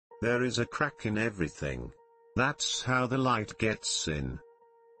There is a crack in everything. That's how the light gets in.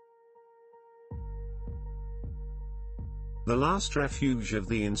 The last refuge of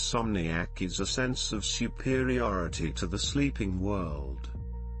the insomniac is a sense of superiority to the sleeping world.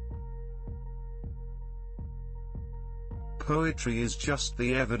 Poetry is just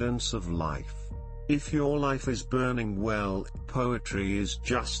the evidence of life. If your life is burning well, poetry is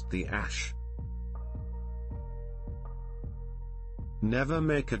just the ash. Never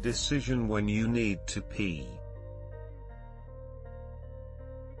make a decision when you need to pee.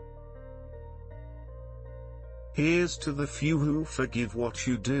 Here's to the few who forgive what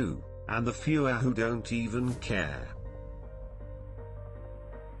you do, and the fewer who don't even care.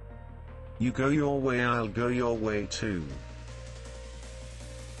 You go your way, I'll go your way too.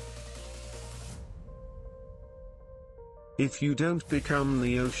 If you don't become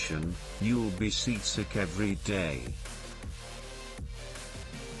the ocean, you'll be seasick every day.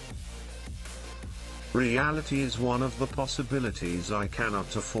 Reality is one of the possibilities I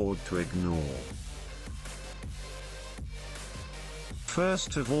cannot afford to ignore.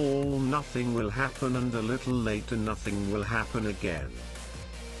 First of all, nothing will happen, and a little later nothing will happen again.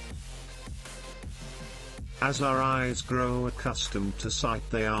 As our eyes grow accustomed to sight,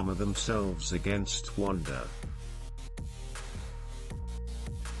 they armor themselves against wonder.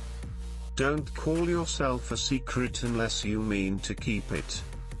 Don't call yourself a secret unless you mean to keep it.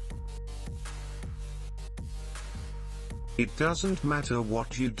 It doesn't matter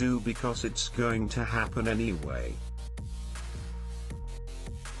what you do because it's going to happen anyway.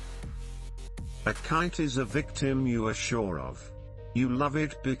 A kite is a victim you are sure of. You love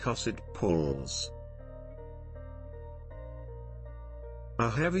it because it pulls.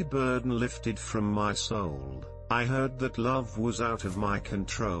 A heavy burden lifted from my soul. I heard that love was out of my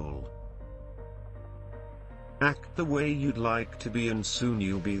control. Act the way you'd like to be, and soon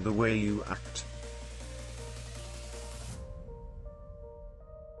you'll be the way you act.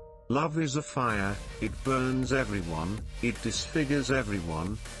 Love is a fire, it burns everyone, it disfigures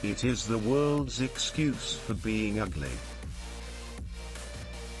everyone, it is the world's excuse for being ugly.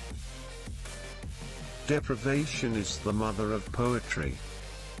 Deprivation is the mother of poetry.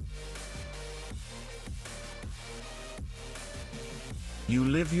 You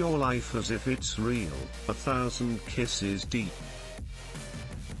live your life as if it's real, 1,000 kisses deep.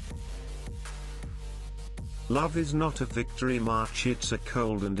 Love is not a victory march, it's a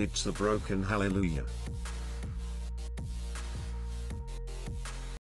cold and it's a broken hallelujah.